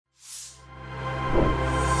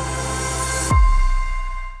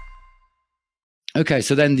Okay,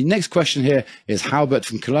 so then the next question here is Halbert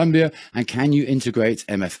from Colombia, and can you integrate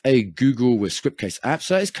MFA Google with Scriptcase apps?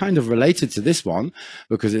 So it's kind of related to this one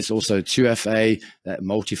because it's also 2FA,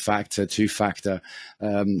 multi-factor, two-factor,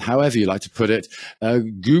 however you like to put it.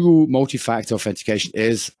 Google multi-factor authentication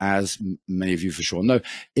is, as many of you for sure know,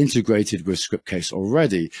 integrated with Scriptcase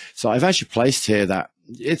already. So I've actually placed here that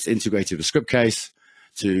it's integrated with Scriptcase.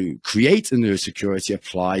 To create a new security,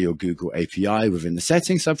 apply your Google API within the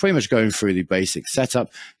settings. So pretty much going through the basic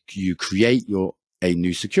setup, you create a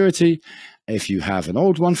new security. If you have an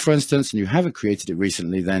old one, for instance, and you haven't created it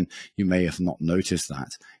recently, then you may have not noticed that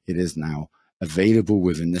it is now available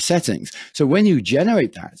within the settings. So when you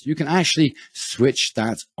generate that, you can actually switch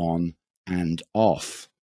that on and off.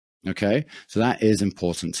 Okay, so that is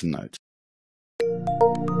important to note.